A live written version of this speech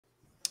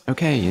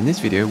Okay, in this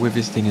video we're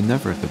visiting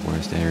another of the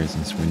worst areas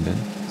in Swindon,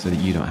 so that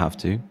you don't have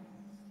to,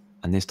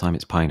 and this time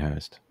it's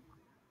Pinehurst.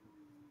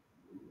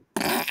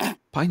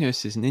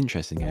 Pinehurst is an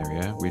interesting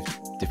area with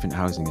different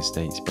housing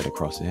estates spread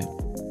across it.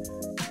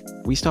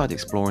 We started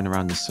exploring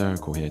around the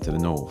circle here to the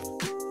north.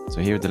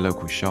 So here are the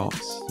local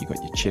shops. You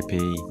got your Chippy,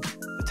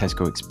 a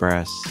Tesco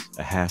Express,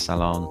 a hair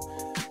salon,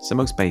 so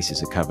most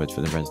bases are covered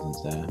for the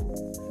residents there.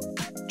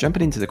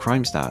 Jumping into the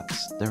crime stats,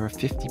 there are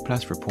 50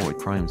 plus reported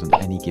crimes on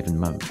any given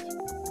month.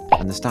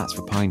 And the stats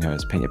for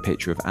Pinehurst paint a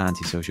picture of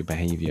antisocial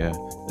behaviour,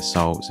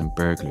 assaults and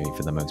burglary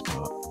for the most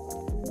part.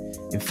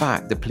 In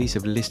fact, the police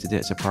have listed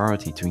it as a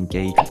priority to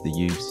engage with the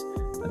youths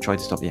and try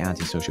to stop the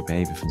antisocial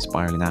behaviour from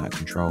spiralling out of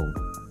control.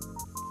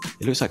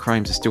 It looks like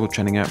crimes are still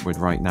trending upward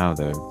right now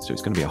though, so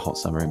it's going to be a hot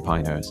summer in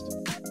Pinehurst.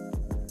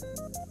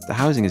 The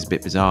housing is a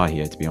bit bizarre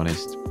here, to be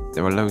honest.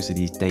 There are loads of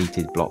these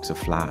dated blocks of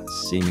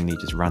flats, seemingly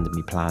just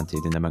randomly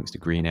planted in amongst a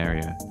green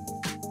area,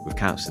 with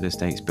council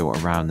estates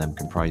built around them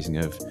comprising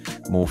of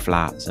more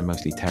flats and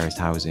mostly terraced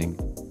housing.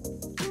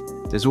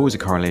 There's always a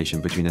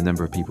correlation between the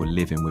number of people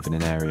living within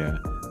an area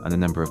and the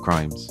number of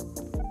crimes,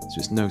 so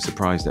it's no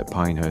surprise that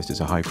Pinehurst is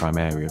a high crime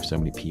area with so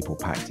many people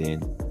packed in.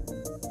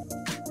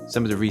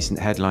 Some of the recent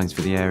headlines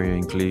for the area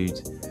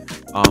include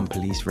armed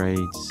police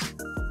raids,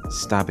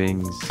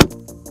 stabbings,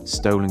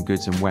 stolen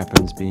goods and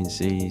weapons being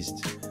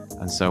seized,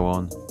 and so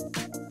on.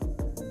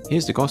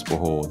 Here's the Gospel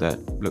Hall that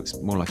looks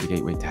more like a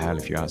gateway to hell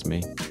if you ask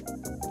me.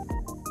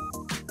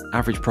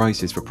 Average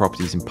prices for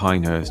properties in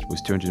Pinehurst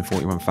was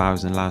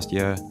 $241,000 last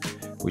year,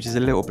 which is a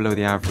little below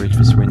the average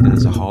for Swindon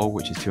as a whole,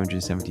 which is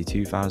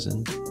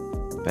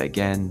 $272,000. But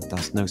again,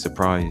 that's no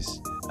surprise,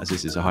 as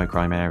this is a high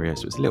crime area,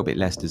 so it's a little bit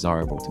less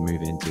desirable to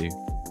move into.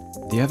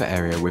 The other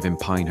area within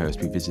Pinehurst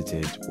we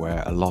visited,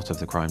 where a lot of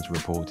the crimes were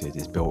reported,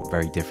 is built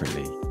very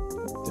differently.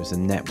 There's a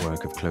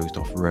network of closed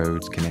off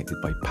roads connected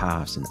by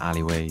paths and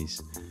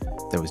alleyways.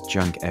 There was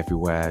junk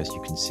everywhere, as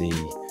you can see,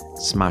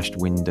 smashed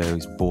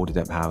windows, boarded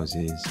up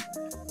houses.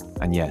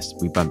 And yes,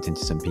 we bumped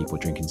into some people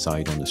drinking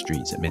cider on the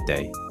streets at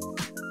midday.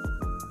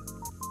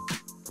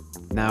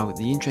 Now,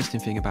 the interesting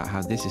thing about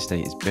how this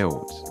estate is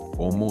built,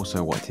 or more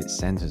so what it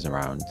centres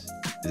around,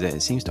 is that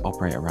it seems to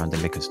operate around a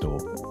liquor store.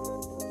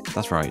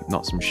 That's right,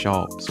 not some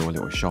shops or a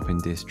little shopping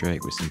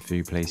district with some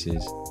food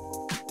places.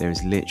 There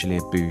is literally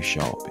a booze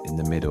shop in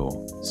the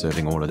middle,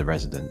 serving all of the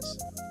residents.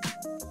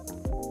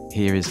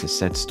 Here is the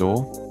said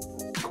store,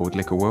 called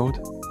Liquor World.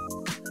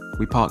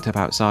 We parked up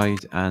outside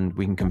and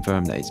we can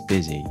confirm that it's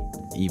busy,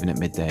 even at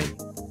midday.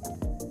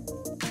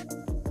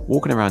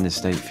 Walking around this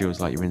estate feels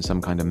like you're in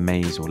some kind of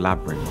maze or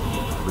labyrinth,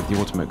 with the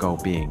ultimate goal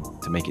being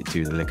to make it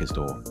to the liquor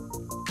store.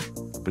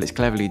 But it's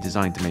cleverly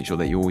designed to make sure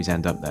that you always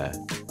end up there.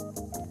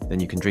 Then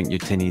you can drink your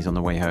tinnies on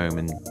the way home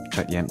and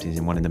chuck the empties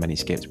in one of the many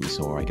skips we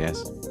saw, I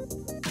guess.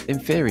 In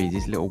theory,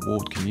 these little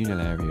walled communal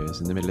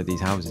areas in the middle of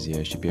these houses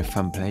here should be a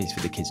fun place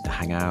for the kids to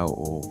hang out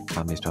or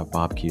families to have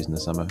barbecues in the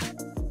summer.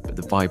 But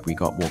the vibe we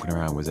got walking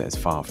around was that it's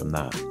far from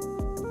that.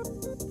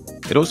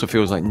 It also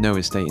feels like no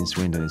estate in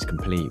Swindon is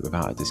complete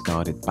without a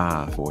discarded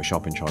bath or a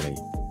shopping trolley,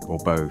 or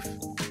both,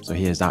 so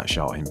here's that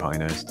shot in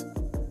Pinehurst.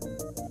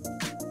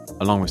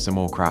 Along with some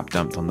more crap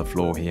dumped on the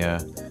floor here,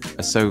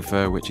 a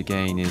sofa, which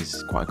again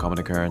is quite a common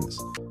occurrence,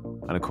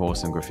 and of course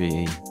some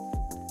graffiti.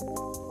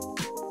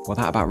 Well,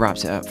 that about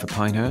wraps it up for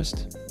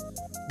Pinehurst.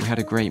 We had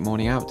a great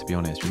morning out, to be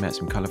honest. We met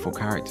some colourful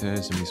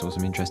characters and we saw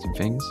some interesting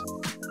things.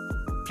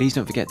 Please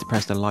don't forget to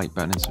press the like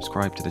button and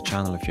subscribe to the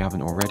channel if you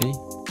haven't already.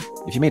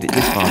 If you made it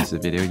this far into the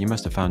video, you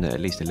must have found it at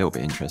least a little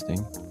bit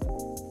interesting.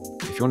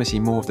 If you want to see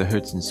more of the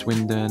hoods in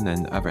Swindon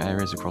and other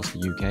areas across the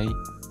UK,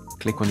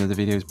 click one of the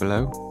videos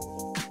below,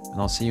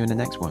 and I'll see you in the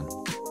next one.